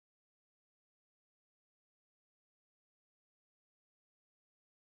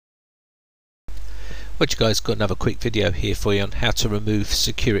Right, you guys, got another quick video here for you on how to remove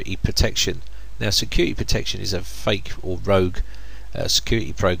security protection. Now, security protection is a fake or rogue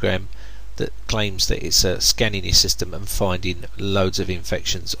security program that claims that it's scanning your system and finding loads of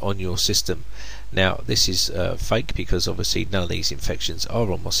infections on your system. Now, this is fake because obviously none of these infections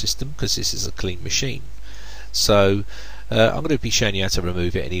are on my system because this is a clean machine. So I'm going to be showing you how to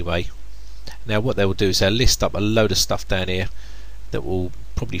remove it anyway. Now, what they will do is they'll list up a load of stuff down here that will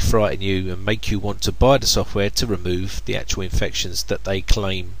probably frighten you and make you want to buy the software to remove the actual infections that they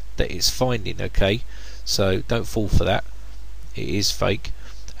claim that it's finding. Okay, so don't fall for that, it is fake.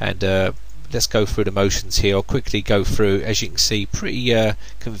 And let's go through the motions here. I'll quickly go through. As you can see, pretty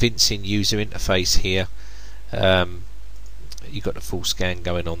convincing user interface here. You've got the full scan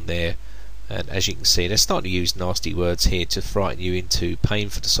going on there, and as you can see, they're starting to use nasty words here to frighten you into paying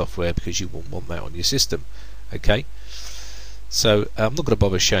for the software because you won't want that on your system. Okay, so I'm not going to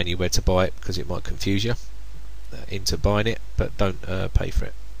bother showing you where to buy it because it might confuse you into buying it, but don't pay for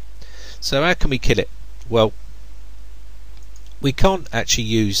it. So how can we kill it? Well, we can't actually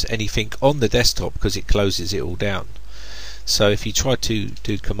use anything on the desktop because it closes it all down. So if you try to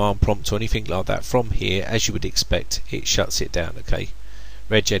do command prompt or anything like that from here, as you would expect, it shuts it down. Okay,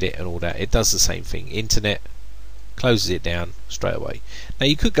 regedit and all that, it does the same thing. Internet closes it down straight away. Now,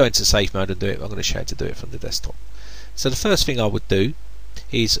 you could go into safe mode and do it, but I'm going to show you how to do it from the desktop. So the first thing I would do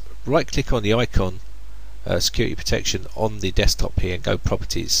is right click on the icon security protection on the desktop here and go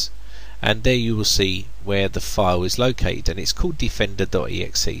properties, and there you will see where the file is located, and it's called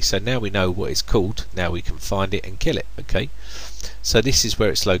defender.exe. so now we know what it's called, now we can find it and kill it. Okay, so this is where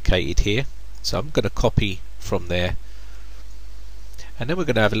it's located here, so I'm going to copy from there, and then we're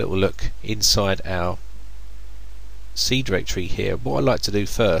going to have a little look inside our C directory here. What I like to do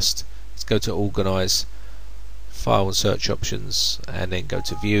first is go to organize, file and search options, and then go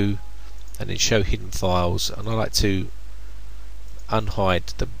to view and then show hidden files, and I like to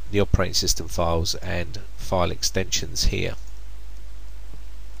unhide the operating system files and file extensions here.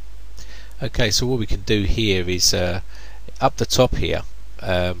 Okay, so what we can do here is up the top here,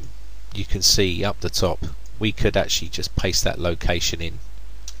 you can see up the top we could actually just paste that location in,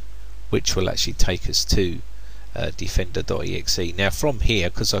 which will actually take us to defender.exe. Now from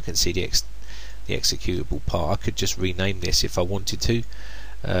here, because I can see the executable part, I could just rename this if I wanted to,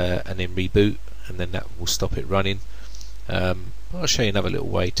 and then reboot, and then that will stop it running. I'll show you another little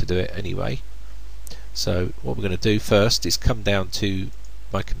way to do it anyway. So what we're going to do first is come down to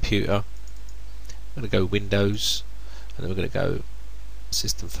my computer. I'm going to go Windows, and then we're going to go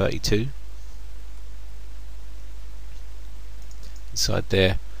System 32. Inside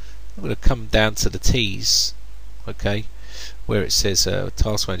there, I'm going to come down to the T's. Okay, where it says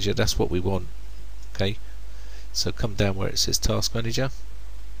Task Manager, that's what we want. Okay, so come down where it says Task Manager,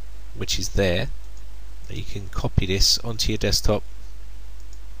 which is there. You can copy this onto your desktop.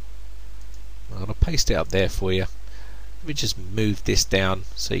 I'm going to paste it up there for you. Let me just move this down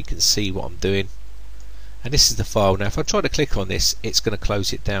so you can see what I'm doing. And this is the file. Now if I try to click on this, it's going to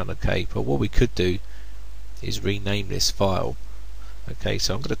close it down. Okay, but what we could do is rename this file. Okay,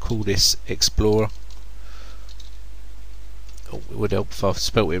 so I'm going to call this Explorer. Oh, it would help if I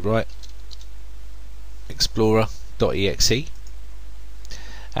spelt it right. Explorer.exe.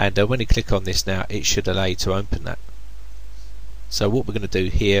 And when you click on this now, it should allow you to open that. So what we're going to do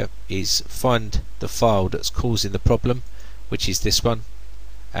here is find the file that's causing the problem, which is this one,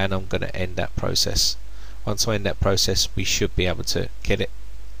 and I'm going to end that process. Once I end that process, we should be able to kill it.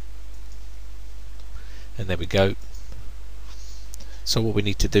 And there we go. So what we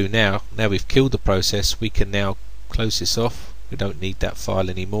need to do now we've killed the process, we can now close this off. We don't need that file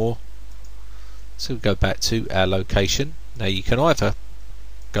anymore. So we go back to our location. Now you can either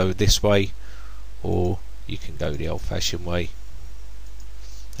go this way, or you can go the old-fashioned way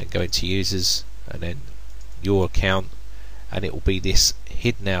and go into users and then your account, and it will be this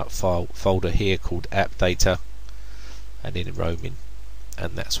hidden out folder here called app data, and in roaming,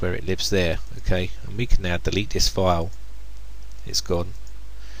 and that's where it lives there. Okay, and we can now delete this file. It's gone.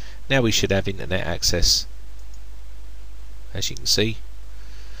 Now we should have internet access, as you can see,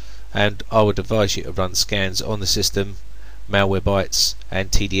 and I would advise you to run scans on the system, Malwarebytes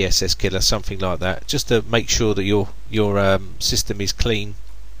and TDSS killer, something like that, just to make sure that your system is clean.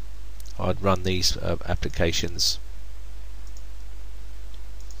 I'd run these applications,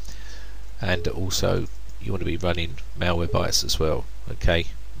 and also you want to be running Malwarebytes as well. Okay,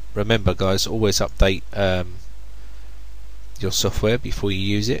 remember guys, always update your software before you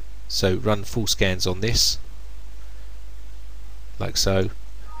use it, so run full scans on this like so,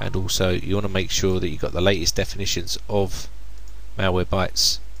 and also you want to make sure that you've got the latest definitions of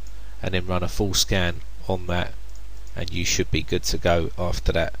Malwarebytes, and then run a full scan on that, and you should be good to go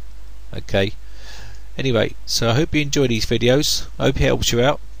after that. Okay. Anyway, so I hope you enjoy these videos. I hope it helps you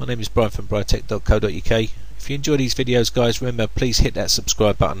out. My name is Brian from Britec.co.uk. If you enjoy these videos, guys, remember, please hit that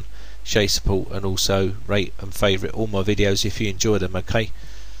subscribe button, show your support, and also rate and favourite all my videos if you enjoy them. Okay.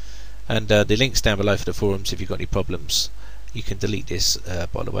 And the links down below for the forums if you've got any problems. You can delete this,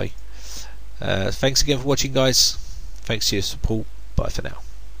 by the way. Thanks again for watching, guys. Thanks for your support. Bye for now.